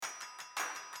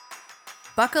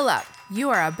Buckle up. You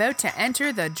are about to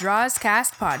enter the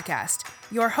Drawscast podcast.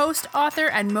 Your host, author,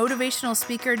 and motivational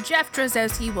speaker, Jeff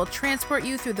Drozdowski, will transport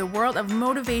you through the world of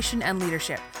motivation and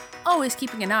leadership, always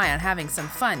keeping an eye on having some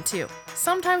fun, too.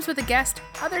 Sometimes with a guest,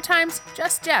 other times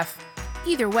just Jeff.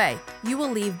 Either way, you will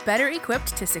leave better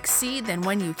equipped to succeed than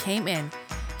when you came in.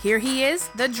 Here he is,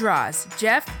 the Draws,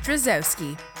 Jeff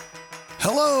Drozdowski.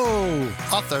 Hello,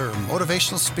 author,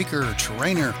 motivational speaker,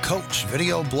 trainer, coach,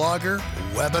 video blogger,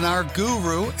 webinar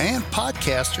guru, and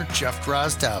podcaster Jeff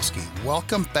Drozdowski.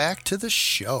 Welcome back to the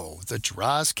show, the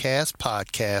Drawscast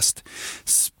podcast.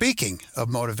 Speaking of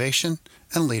motivation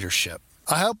and leadership,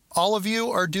 I hope all of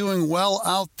you are doing well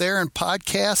out there in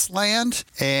podcast land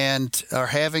and are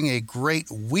having a great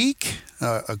week,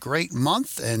 a great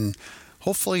month, and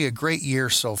hopefully a great year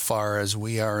so far as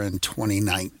we are in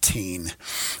 2019.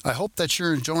 I hope that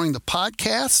you're enjoying the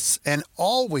podcasts and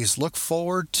always look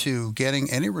forward to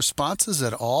getting any responses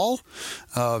at all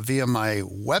via my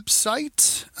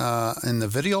website in the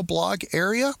video blog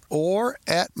area or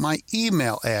at my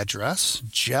email address,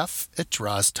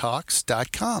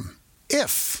 jeff@drawstalks.com.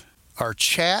 If our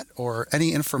chat or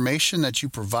any information that you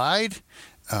provide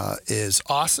is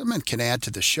awesome and can add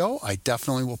to the show, I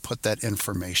definitely will put that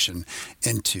information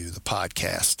into the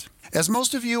podcast. As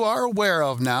most of you are aware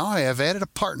of now, I have added a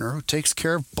partner who takes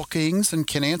care of bookings and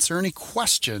can answer any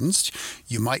questions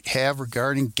you might have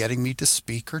regarding getting me to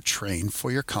speak or train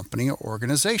for your company or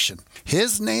organization.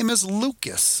 His name is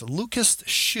Lucas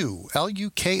Xu,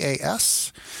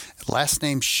 Lukas, last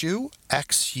name Xu,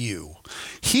 XU.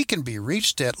 He can be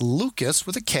reached at Lucas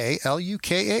with a K,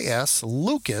 Lukas,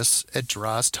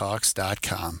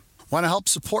 Lucas@drawstalks.com. Want to help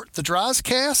support the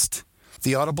Drawscast?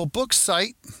 The Audible book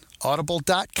site,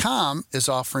 Audible.com, is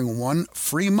offering 1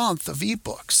 free month of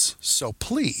ebooks. So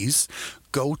please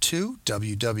go to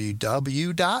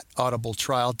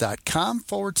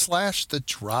www.audibletrial.com/the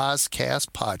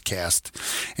Drawscast podcast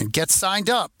and get signed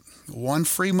up. 1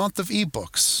 free month of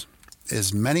ebooks,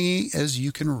 as many as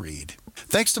you can read.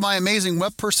 Thanks to my amazing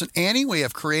web person, Annie, we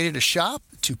have created a shop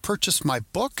to purchase my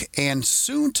book and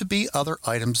soon to be other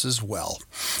items as well.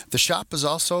 The shop is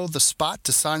also the spot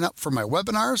to sign up for my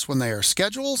webinars when they are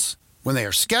scheduled.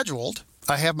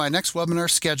 I have my next webinar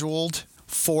scheduled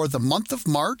for the month of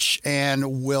March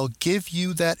and will give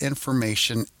you that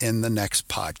information in the next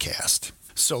podcast.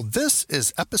 So this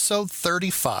is episode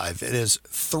 35. It is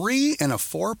 3 in a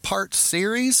 4-part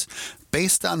series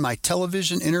based on my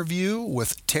television interview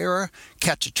with Tara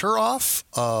Kachaturoff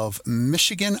of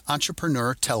Michigan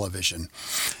Entrepeneur Television.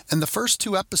 In the first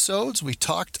 2 episodes, we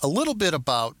talked a little bit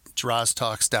about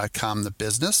drawstalks.com, the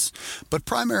business, but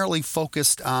primarily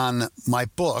focused on my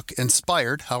book,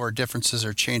 Inspired, How Our Differences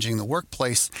Are Changing the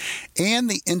Workplace, and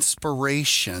the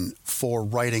inspiration for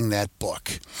writing that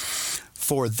book.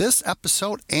 For this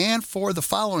episode and for the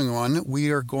following one,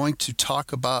 we are going to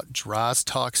talk about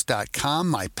drawstalks.com,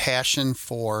 my passion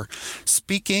for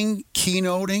speaking,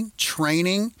 keynoting,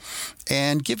 training,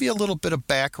 and give you a little bit of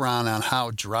background on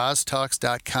how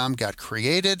drawstalks.com got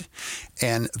created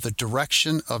and the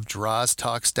direction of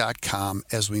drawstalks.com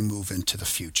as we move into the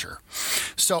future.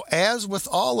 So as with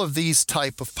all of these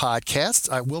type of podcasts,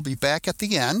 I will be back at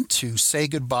the end to say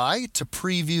goodbye, to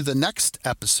preview the next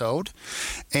episode,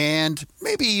 and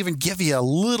maybe even give you a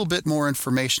little bit more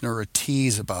information or a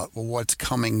tease about what's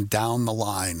coming down the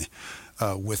line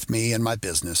with me and my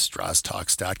business,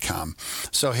 drawstalks.com.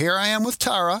 So here I am with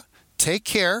Tara. Take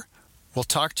care. We'll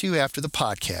talk to you after the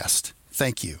podcast.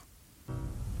 Thank you.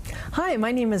 Hi,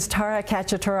 my name is Tara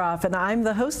Kachaturoff, and I'm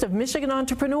the host of Michigan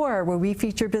Entrepreneur, where we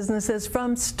feature businesses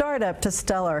from startup to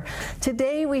stellar.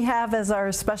 Today we have as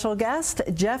our special guest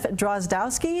Jeff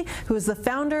Drozdowski, who is the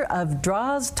founder of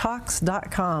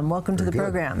drawstalks.com. Welcome to the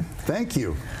program. Thank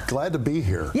you. Glad to be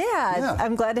here. Yeah,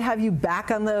 I'm glad to have you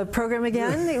back on the program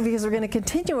again because we're going to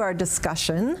continue our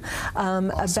discussion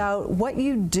about what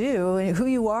you do, who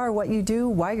you are, what you do,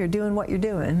 why you're doing what you're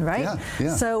doing, right?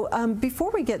 Yeah. So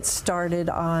before we get started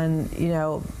on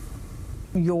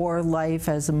your life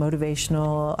as a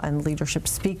motivational and leadership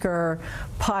speaker,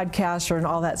 podcaster, and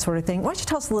all that sort of thing, why don't you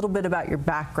tell us a little bit about your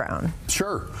background?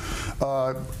 Sure.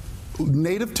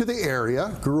 Native to the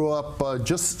area, grew up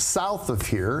just south of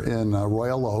here in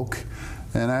Royal Oak,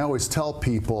 and I always tell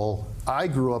people I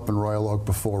grew up in Royal Oak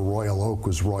before Royal Oak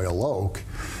was Royal Oak.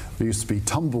 There used to be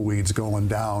tumbleweeds going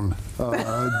down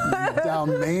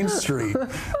down Main Street.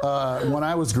 When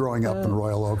I was growing up in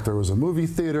Royal Oak, there was a movie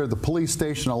theater, the police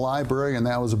station, a library, and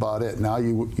that was about it. Now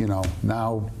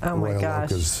Royal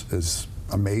Oak is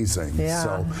amazing. Yeah.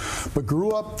 So, but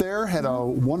grew up there, had a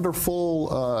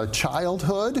wonderful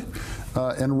childhood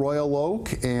in Royal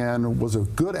Oak, and was a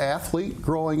good athlete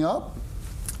growing up.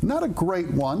 Not a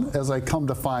great one, as I come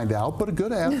to find out, but a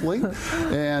good athlete.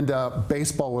 And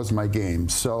baseball was my game.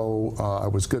 So I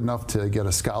was good enough to get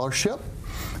a scholarship.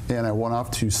 And I went off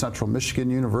to Central Michigan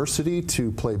University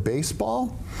to play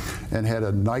baseball and had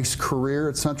a nice career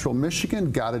at Central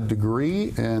Michigan, got a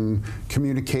degree in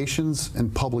communications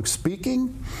and public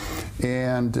speaking.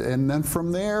 And then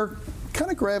from there,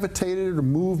 kind of gravitated or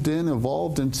moved in,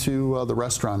 evolved into the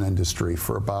restaurant industry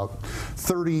for about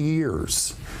 30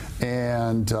 years.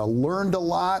 And learned a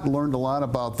lot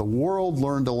about the world,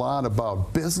 learned a lot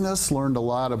about business, learned a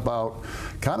lot about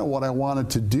kind of what I wanted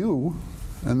to do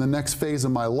in the next phase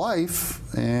of my life.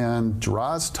 And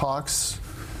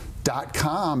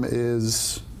DrozTalks.com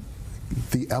is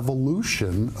the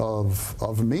evolution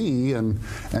of me and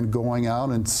going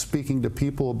out and speaking to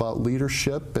people about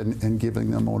leadership and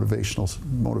giving them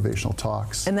motivational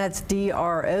talks. And that's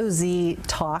DROZ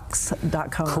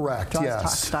Talks.com. Correct,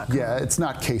 yes. Yeah, it's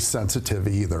not case sensitive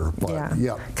either. But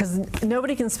yeah. Because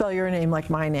nobody can spell your name like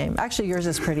my name. Actually, yours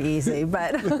is pretty easy,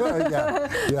 but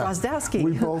Drozdowski.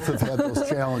 We both have had those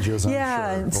challenges, I'm sure.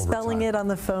 Yeah, and spelling it on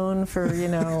the phone for,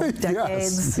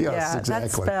 decades. Yes, exactly.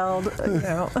 That's spelled,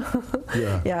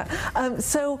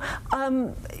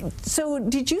 So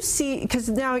did you see, because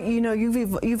now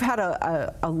you've had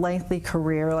a lengthy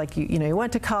career, like you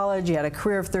went to college, you had a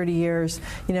career of 30 years.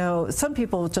 Some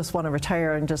people just want to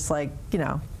retire and just do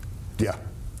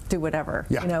whatever,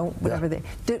 whatever they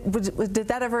did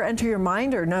that ever enter your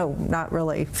mind, or no, not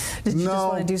really? Did you just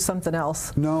want to do something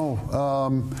else? No.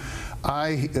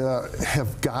 I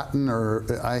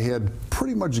I had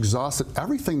pretty much exhausted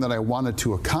everything that I wanted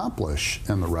to accomplish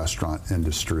in the restaurant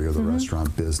industry or the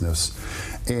restaurant business,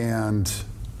 and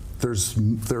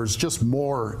there's just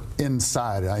more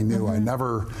inside. I knew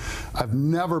I've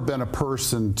never been a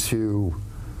person to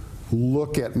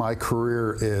look at my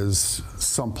career as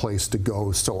someplace to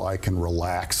go so I can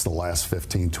relax the last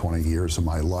 15, 20 years of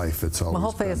my life. It's always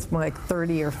hopefully it's like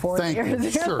 30 or 40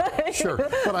 years. Thank you. Sure.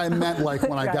 But I meant like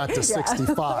when I got to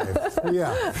 65.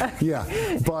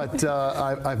 Yeah. But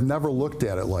I've never looked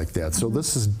at it like that. So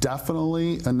this is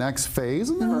definitely a next phase,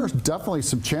 and there are definitely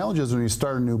some challenges when you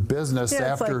start a new business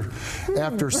after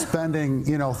spending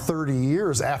 30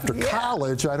 years after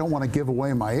college. I don't want to give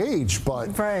away my age,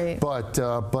 but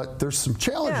there's some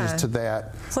challenges to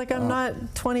that. It's like I'm not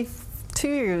 22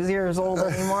 years old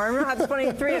anymore. I'm not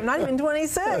 23. I'm not even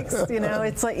 26.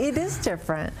 It's like it is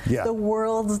different. Yeah. The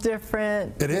world's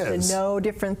different. It is. To know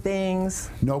different things.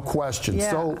 No question.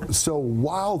 Yeah. So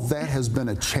while that has been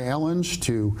a challenge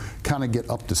to kind of get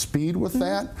up to speed with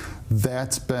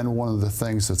that's been one of the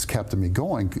things that's kept me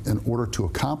going in order to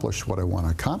accomplish what I want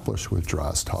to accomplish with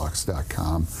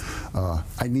DrozTalks.com.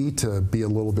 I need to be a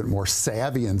little bit more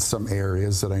savvy in some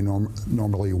areas that I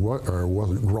normally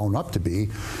wasn't grown up to be,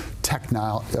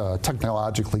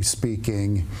 technologically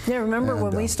speaking. Yeah, remember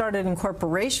when we started in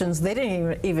corporations, they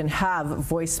didn't even have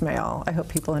voicemail. I hope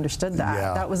people understood that.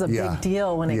 Yeah, that was a big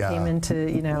deal when it came into,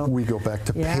 We go back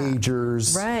to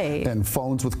pagers and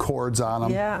phones with cords on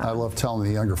them. Yeah. I love telling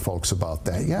the younger folks about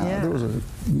that. There was a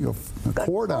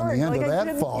cord on the end of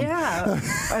that phone. Yeah,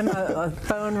 and a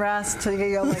phone rest to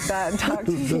go like that and talk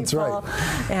to people. That's right.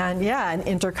 And and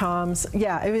intercoms.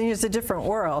 Yeah, I mean, it's a different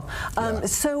world.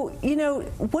 So,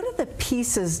 what are the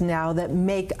pieces now that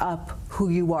make up who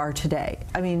you are today?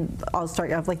 I mean, I'll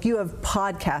start off, like you have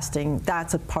podcasting,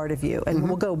 that's a part of you, and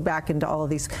we'll go back into all of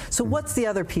these. So what's the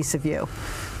other piece of you?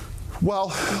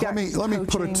 Well, let me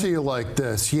put it to you like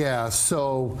this. Yeah,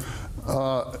 so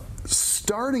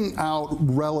starting out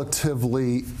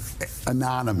relatively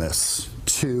anonymous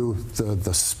to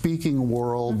the speaking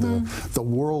world, the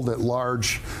world at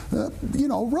large,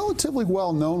 relatively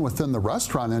well known within the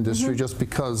restaurant industry just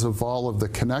because of all of the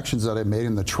connections that I made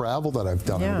in the travel that I've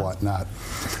done and whatnot.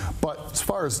 But as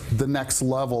far as the next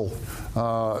level,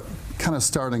 kind of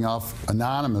starting off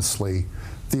anonymously,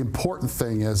 the important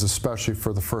thing is, especially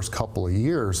for the first couple of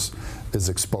years, is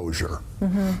exposure.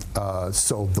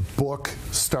 So the book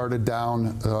started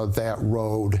down that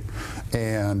road,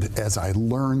 and as I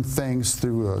learned things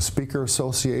through a speaker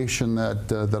association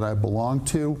that I belong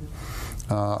to,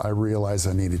 I realized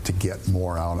I needed to get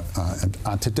more out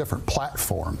onto different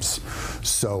platforms.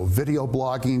 So video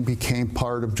blogging became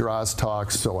part of Droz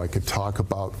Talks, so I could talk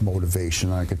about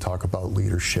motivation, I could talk about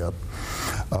leadership.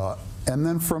 And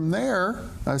then from there,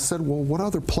 I said, well, what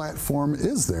other platform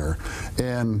is there?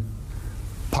 And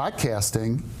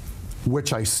podcasting,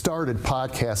 which I started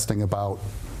podcasting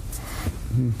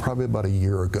probably about a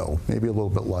year ago, maybe a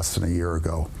little bit less than a year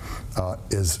ago,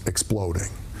 is exploding.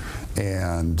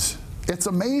 And it's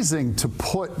amazing to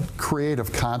put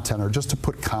creative content or just to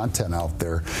put content out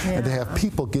there and to have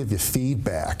people give you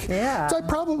feedback. Yeah. So I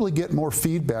probably get more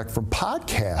feedback from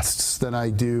podcasts than I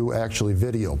do actually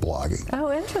video blogging.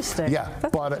 Oh, interesting. Yeah,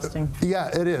 That's interesting. Yeah,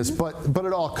 it is. But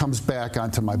it all comes back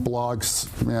onto my blogs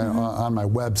on my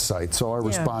website. So I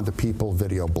respond to people,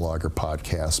 video blog or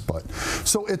podcast. But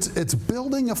so it's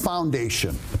building a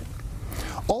foundation.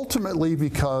 Ultimately,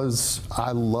 because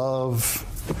I love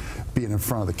being in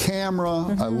front of the camera,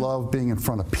 I love being in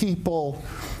front of people,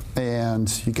 and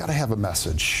you got to have a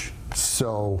message.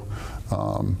 So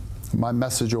my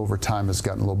message over time has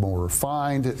gotten a little more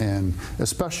refined, and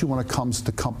especially when it comes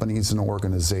to companies and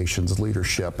organizations,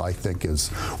 leadership, I think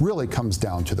really comes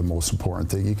down to the most important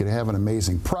thing. You can have an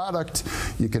amazing product,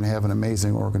 you can have an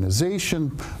amazing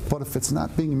organization, but if it's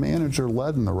not being managed or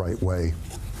led in the right way,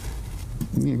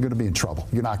 you're going to be in trouble.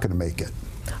 You're not going to make it.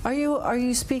 Are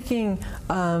you speaking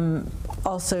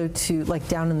also to like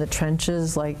down in the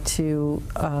trenches, like to?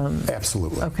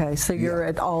 Absolutely. Okay, so you're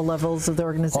at all levels of the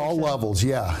organization. All levels,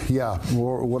 yeah.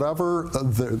 Or whatever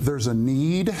there's a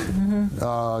need,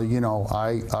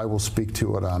 I will speak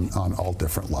to it on all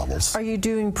different levels. Are you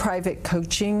doing private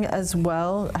coaching as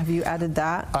well? Have you added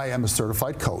that? I am a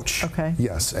certified coach. Okay.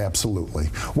 Yes, absolutely.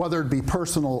 Whether it be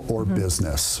personal or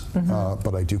business,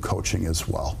 but I do coaching as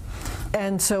well.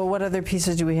 And so what other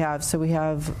pieces do we have? So we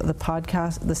have the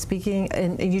podcast, the speaking,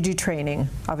 and you do training.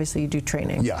 Obviously you do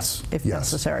training. Yes. If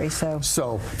necessary.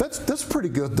 So that's pretty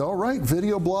good though, right?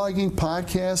 Video blogging,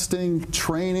 podcasting,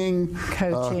 training,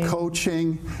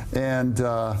 coaching, and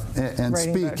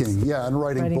speaking. Books. Yeah, and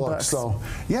writing books. So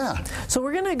yeah. So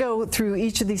we're going to go through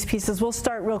each of these pieces. We'll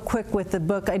start real quick with the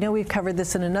book. I know we've covered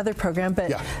this in another program,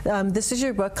 but this is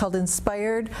your book called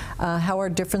Inspired, How Our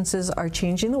Differences Are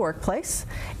Changing the Workplace.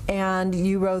 And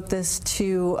you wrote this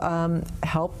to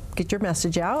help get your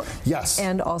message out. Yes.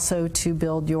 And also to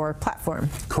build your platform.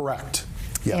 Correct.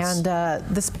 Yes. And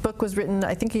this book was written,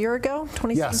 I think, a year ago,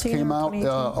 2017? Yes, came out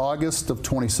August of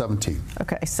 2017.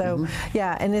 Okay, so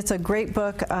yeah, and it's a great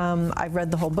book. I've read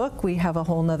the whole book. We have a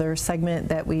whole nother segment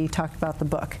that we talked about the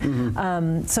book.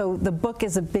 So the book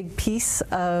is a big piece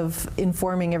of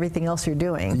informing everything else you're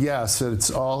doing. Yes,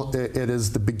 it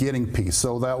is the beginning piece.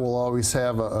 So that will always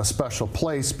have a special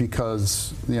place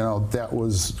because, that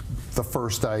was the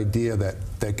first idea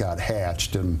that got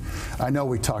hatched. And I know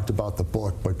we talked about the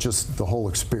book, but just the whole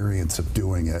experience of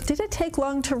doing it. Did it take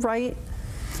long to write?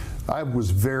 I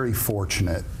was very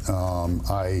fortunate.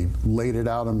 I laid it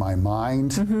out in my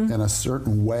mind in a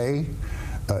certain way.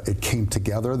 It came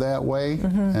together that way,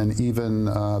 and even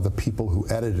the people who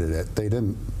edited it, they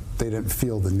didn't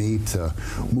feel the need to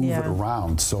move it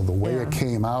around. So the way it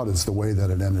came out is the way that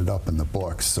it ended up in the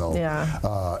book. So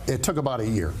it took about a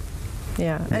year.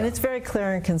 Yeah, and it's very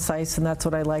clear and concise, and that's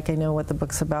what I like. I know what the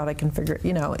book's about. I can figure,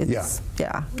 it's,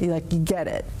 you get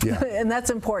it. Yeah. And that's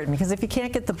important, because if you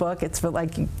can't get the book, it's for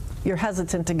you're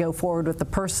hesitant to go forward with the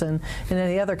person in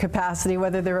any other capacity,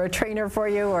 whether they're a trainer for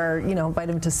you or, invite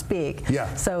them to speak.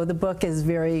 Yeah. So the book is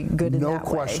very good in that way. No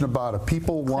question about it.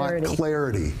 People want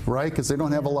clarity, right? Because they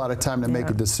don't have a lot of time to make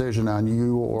a decision on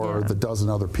you or the dozen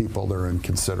other people they're in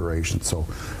consideration. So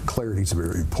clarity is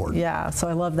very important. Yeah, so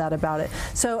I love that about it.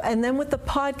 So, and then with the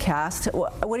podcast,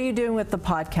 what are you doing with the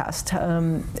podcast?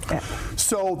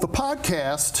 So the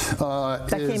podcast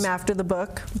that came after the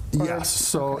book? Yes.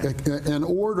 So in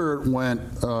order it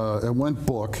went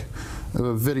book,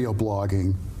 video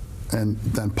blogging, and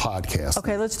then podcast.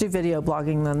 Okay, let's do video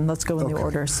blogging then. Let's go in the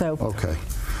order. So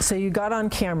you got on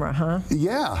camera, huh?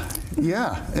 Yeah.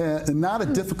 Not a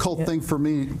difficult thing for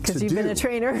me to do. Because you've been a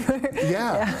trainer.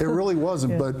 It really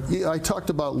wasn't. But I talked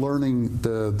about learning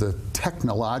the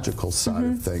technological side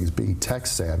of things, being tech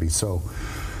savvy. So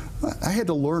I had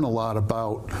to learn a lot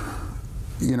about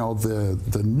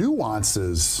the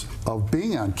nuances of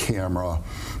being on camera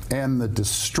and the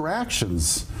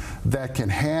distractions that can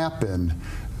happen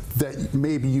that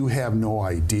maybe you have no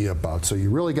idea about. So you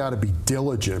really got to be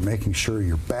diligent, making sure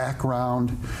your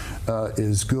background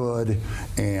is good,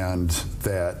 and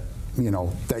that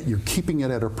that you're keeping it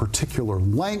at a particular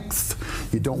length.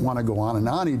 You don't want to go on and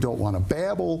on. You don't want to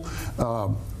babble.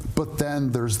 But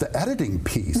then there's the editing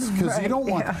piece, because you don't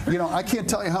want, I can't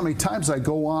tell you how many times I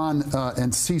go on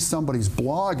and see somebody's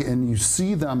blog and you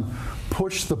see them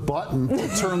push the button to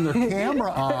turn their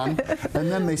camera on,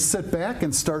 and then they sit back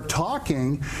and start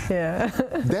talking.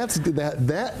 That's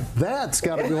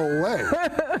got to go away,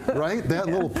 right? That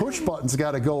little push button's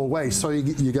got to go away. So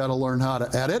you got to learn how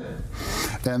to edit,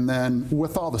 and then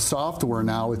with all the software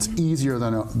now, it's easier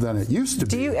than it used to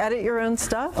be. Do you edit your own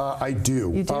stuff? I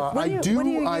do. You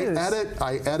do? I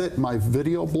I edit my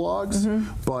video blogs,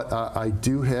 but I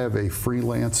do have a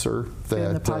freelancer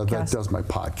that does my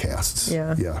podcasts.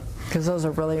 Yeah. Because those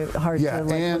are really hard to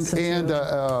listen to.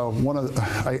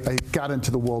 I got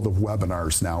into the world of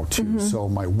webinars now too. So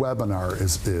my webinar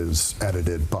is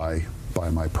edited by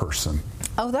my person.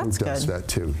 Oh, that's who does good. That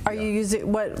too. Are you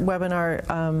using, what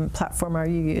webinar platform are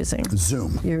you using?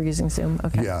 Zoom. You're using Zoom,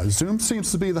 okay. Yeah, Zoom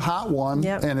seems to be the hot one,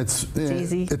 and it's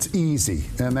easy. It's easy,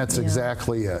 and that's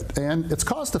exactly it. And it's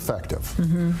cost effective.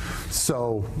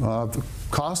 So the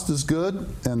cost is good,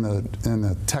 and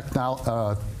the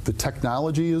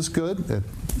technology is good.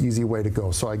 Easy way to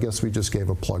go. So I guess we just gave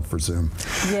a plug for Zoom.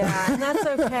 Yeah, and that's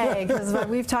okay, because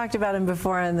we've talked about him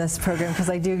before in this program, because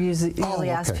I do usually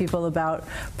ask people about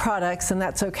products, and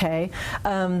that's okay.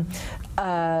 And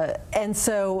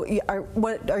so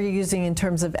what are you using in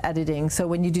terms of editing? So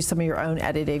when you do some of your own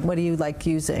editing, what do you like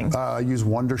using? I use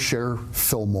Wondershare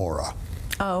Filmora.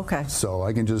 Oh, okay. So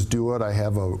I can just do it. I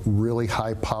have a really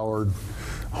high-powered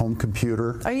home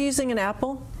computer. Are you using an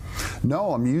Apple?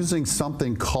 No, I'm using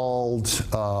something called,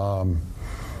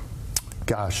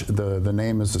 gosh, the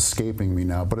name is escaping me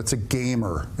now, but it's a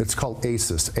gamer. It's called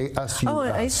Asus, A-S-U-S. Oh,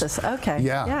 an Asus, okay.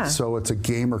 Yeah, so it's a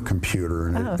gamer computer,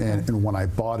 and when I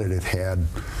bought it, it had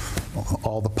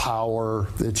all the power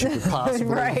that you could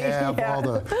possibly have,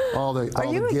 all the Are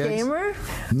you gigs. A gamer?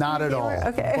 Not at all,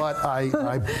 okay. but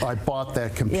I bought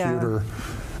that computer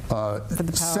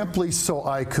simply so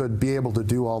I could be able to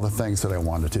do all the things that I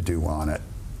wanted to do on it.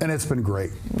 And it's been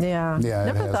great. Yeah.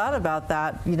 Never thought about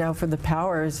that, for the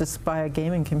power is just by a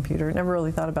gaming computer. Never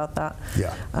really thought about that.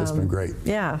 Yeah, it's been great.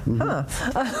 Yeah.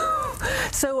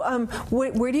 So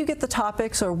where do you get the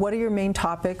topics, or what are your main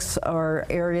topics or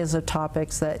areas of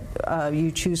topics that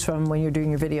you choose from when you're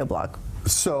doing your video blog?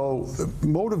 So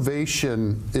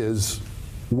motivation is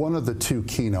one of the two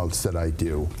keynotes that I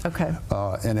do. Okay.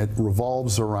 And it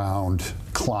revolves around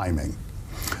climbing.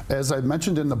 As I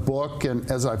mentioned in the book, and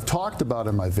as I've talked about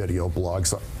in my video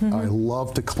blogs, I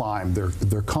love to climb.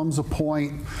 There comes a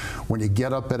point when you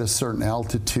get up at a certain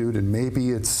altitude, and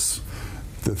maybe it's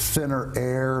the thinner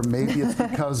air, maybe it's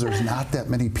because there's not that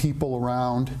many people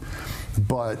around,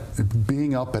 but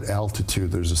being up at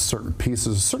altitude, there's a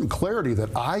certain clarity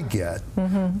that I get,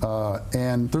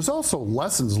 and there's also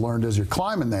lessons learned as you're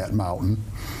climbing that mountain,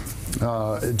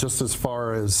 just as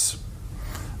far as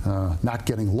not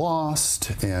getting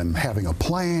lost and having a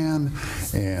plan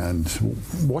and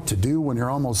what to do when you're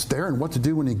almost there and what to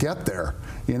do when you get there.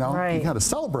 You got to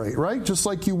celebrate, right? Just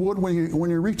like you would when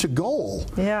you reach a goal.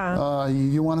 Yeah.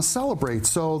 You want to celebrate.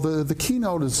 So the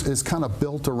keynote is kind of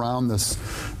built around this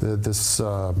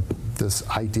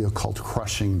idea called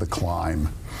crushing the climb.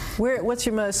 What's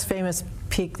your most famous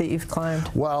peak that you've climbed?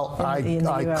 Well, I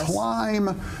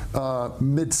climb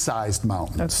mid-sized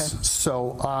mountains. Okay.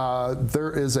 So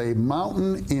there is a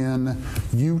mountain in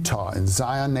Utah, in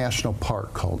Zion National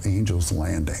Park, called Angel's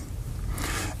Landing.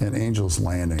 And Angel's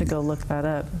Landing. To go look that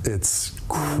up. It's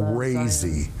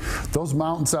crazy. Those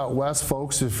mountains out west,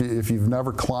 folks, if you've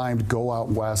never climbed, go out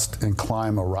west and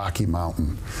climb a Rocky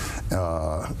Mountain,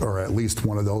 or at least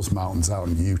one of those mountains out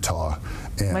in Utah.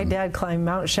 And my dad climbed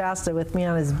Mount Shasta with me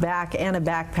on his back and a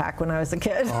backpack when I was a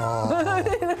kid.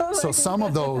 So some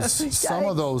of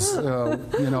those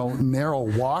narrow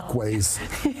walkways.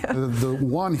 The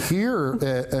one here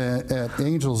at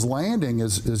Angel's Landing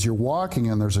is you're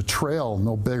walking and there's a trail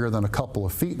no bigger than a couple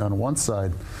of feet. And on one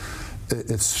side,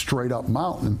 it's straight up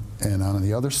mountain, and on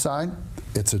the other side,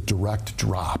 it's a direct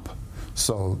drop.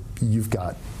 So you've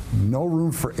got no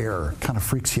room for error. Kind of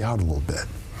freaks you out a little bit.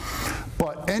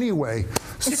 But anyway,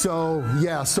 so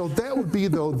that would be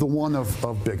the one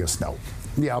of biggest note.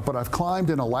 Yeah, but I've climbed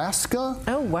in Alaska,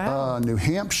 New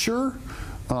Hampshire,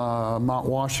 Mount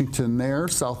Washington there,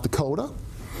 South Dakota.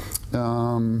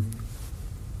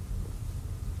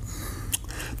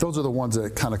 Those are the ones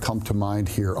that kind of come to mind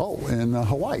here. Oh, and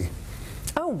Hawaii.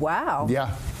 Oh, wow.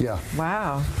 Yeah.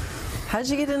 Wow. How'd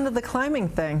you get into the climbing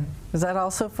thing? Was that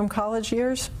also from college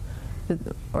years?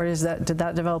 Or did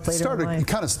that develop later in life? It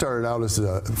kind of started out as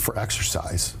for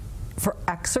exercise. For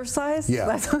exercise? Yeah.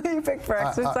 That's what you picked for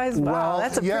exercise? Wow,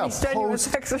 that's a pretty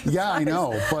strenuous exercise. Yeah, I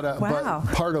know. But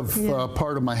part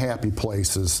of my happy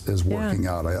place is working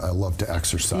out. I love to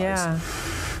exercise. Yeah.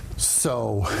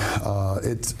 So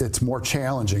it's more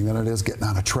challenging than it is getting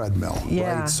on a treadmill,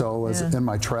 right? So in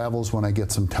my travels, when I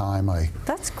get some time,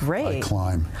 that's great. I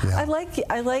climb. Yeah.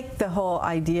 I like the whole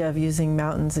idea of using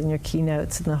mountains in your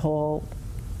keynotes and the whole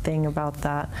thing about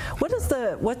that. What do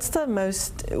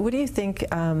you think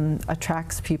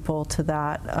attracts people to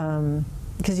that?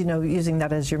 because using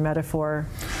that as your metaphor,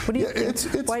 what do you think?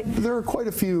 There are quite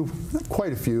a few,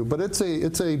 but it's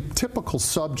a typical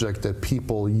subject that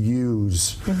people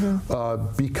use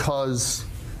because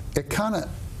it kind of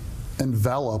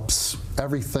envelops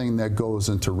everything that goes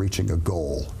into reaching a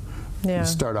goal. You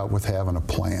start out with having a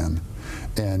plan,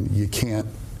 and you can't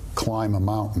climb a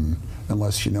mountain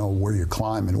unless you know where you're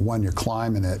climbing, when you're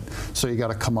climbing it. So you got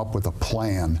to come up with a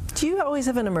plan. Do you always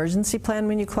have an emergency plan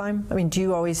when you climb? I mean, do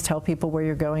you always tell people where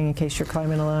you're going in case you're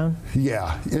climbing alone?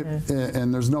 Yeah,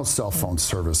 and there's no cell phone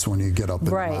service when you get up in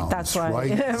the mountains. That's why.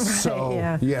 Right. So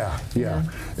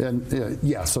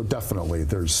and so definitely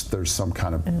there's some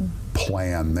kind of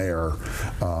plan there.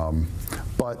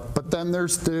 But then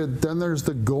there's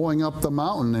the going up the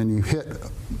mountain, and you hit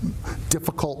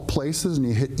difficult places and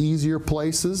you hit easier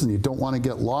places, and you don't want to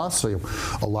get lost. So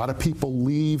a lot of people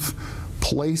leave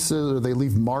places, or they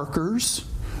leave markers,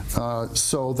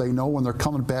 so they know when they're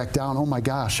coming back down, oh my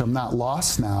gosh, I'm not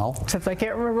lost now. Except I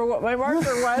can't remember what my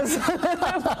marker was. Was it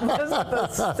the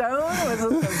stone? Was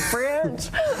it the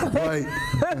branch? Right.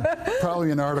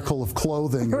 Probably an article of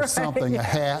clothing or something, a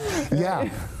hat. Yeah,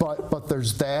 but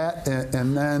there's that,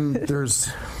 and then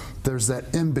there's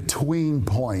that in-between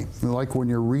point, like when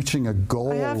you're reaching a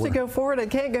goal. I have to go forward, I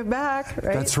can't go back,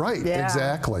 right? That's right,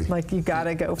 exactly. Like you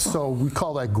gotta go forward. So we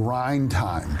call that grind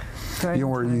time.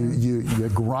 Where you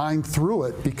grind through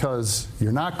it because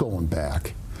you're not going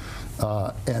back,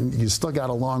 and you still got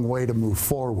a long way to move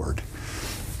forward.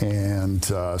 And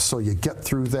so you get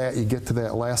through that, you get to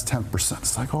that last 10%.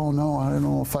 It's like, oh no, I don't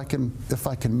know if I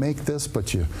can make this,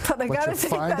 but I gotta take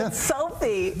that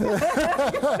selfie.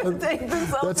 Take the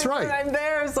selfie. That's right. When I'm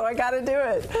there, so I gotta do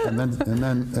it. And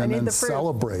then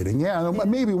celebrating. Yeah,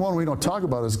 maybe one we don't talk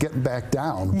about is getting back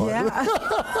down. But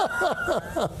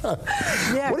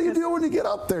what do you do when you get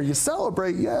up there? You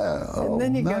celebrate. Yeah. Oh, and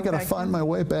then now I got to find my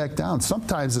way back down.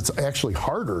 Sometimes it's actually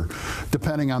harder,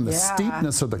 depending on the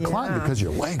steepness of the climb, because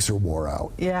your legs are wore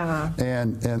out. Yeah.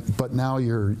 But now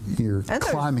you're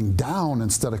climbing down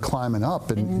instead of climbing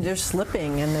up, and you're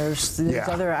slipping, and there's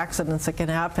other accidents that can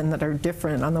happen that are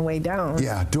different on the way down.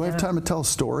 Yeah. Do I have time to tell a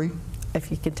story? If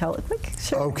you could tell it quick,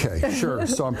 sure. Okay, sure.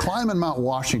 So I'm climbing Mount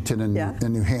Washington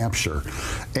in New Hampshire,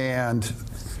 and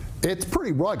it's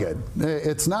pretty rugged.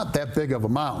 It's not that big of a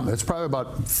mountain. It's probably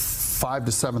about 5,000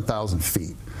 to 7,000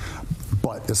 feet.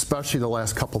 But especially the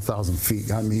last couple thousand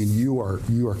feet, I mean, you are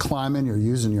climbing, you're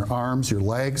using your arms, your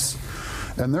legs,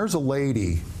 and there's a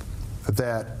lady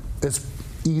that is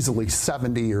easily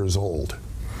 70 years old,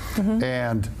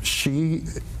 and she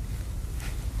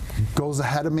goes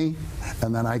ahead of me,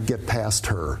 and then I get past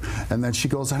her, and then she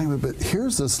goes anyway. But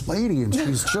here's this lady, and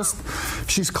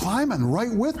she's climbing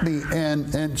right with me,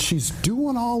 and she's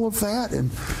doing all of that,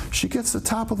 and she gets to the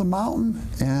top of the mountain,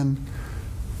 and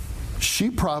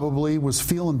she probably was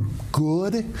feeling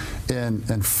good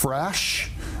and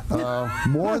fresh,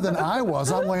 more than I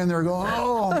was. I'm laying there going,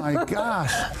 oh my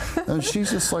gosh. And she's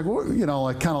just like, what, kind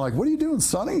of like, what are you doing,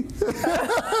 Sonny?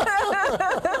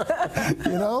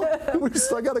 We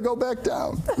still got to go back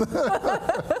down.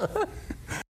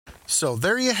 So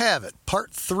there you have it,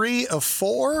 part 3 of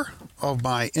 4 of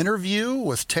my interview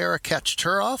with Tara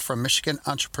Kachaturoff from Michigan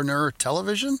Entrepeneur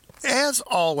Television. As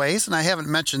always, and I haven't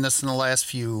mentioned this in the last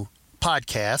few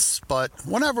podcasts, but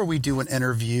whenever we do an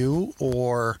interview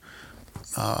or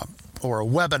a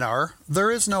webinar,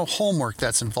 there is no homework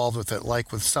that's involved with it,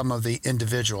 like with some of the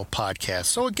individual podcasts.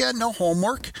 So again, no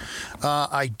homework.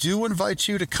 I do invite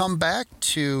you to come back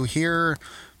to hear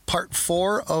part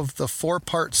 4 of the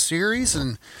 4-part series,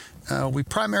 and we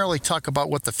primarily talk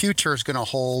about what the future is going to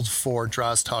hold for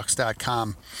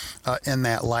DrozTalks.com in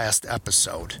that last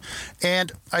episode.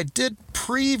 And I did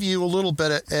preview a little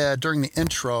bit during the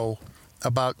intro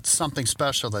about something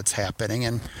special that's happening.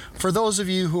 And for those of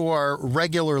you who are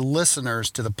regular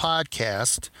listeners to the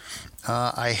podcast,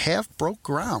 I have broke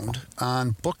ground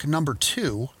on book number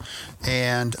 2,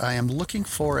 and I am looking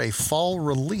for a fall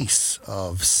release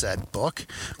of said book.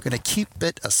 I'm going to keep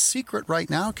it a secret right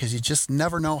now because you just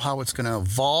never know how it's going to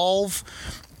evolve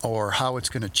or how it's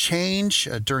going to change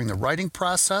during the writing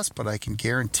process, but I can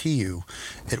guarantee you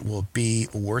it will be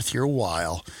worth your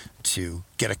while to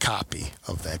get a copy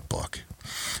of that book.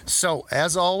 So,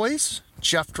 as always,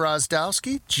 Jeff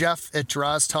Drozdowski,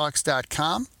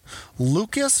 jeff@droztalks.com,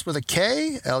 Lucas with a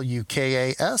K,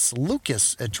 Lukas,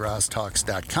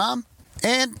 Lucas@droztalks.com,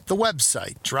 and the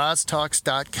website,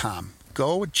 droztalks.com.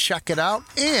 Go and check it out,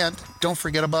 and don't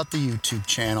forget about the YouTube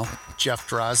channel, Jeff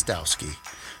Drozdowski.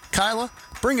 Kyla,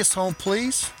 bring us home,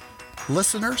 please.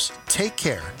 Listeners, take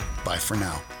care. Bye for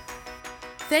now.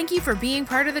 Thank you for being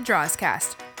part of the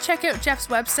Drozcast. Check out Jeff's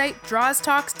website,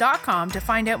 drawstalks.com, to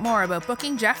find out more about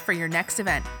booking Jeff for your next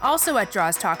event. Also at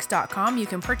drawstalks.com, you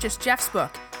can purchase Jeff's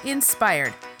book,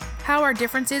 Inspired: How Our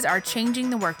Differences Are Changing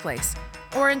the Workplace,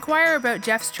 or inquire about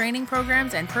Jeff's training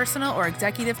programs and personal or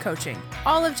executive coaching.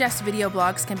 All of Jeff's video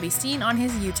blogs can be seen on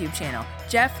his YouTube channel,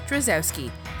 Jeff Drozdowski.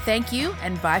 Thank you,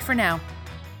 and bye for now.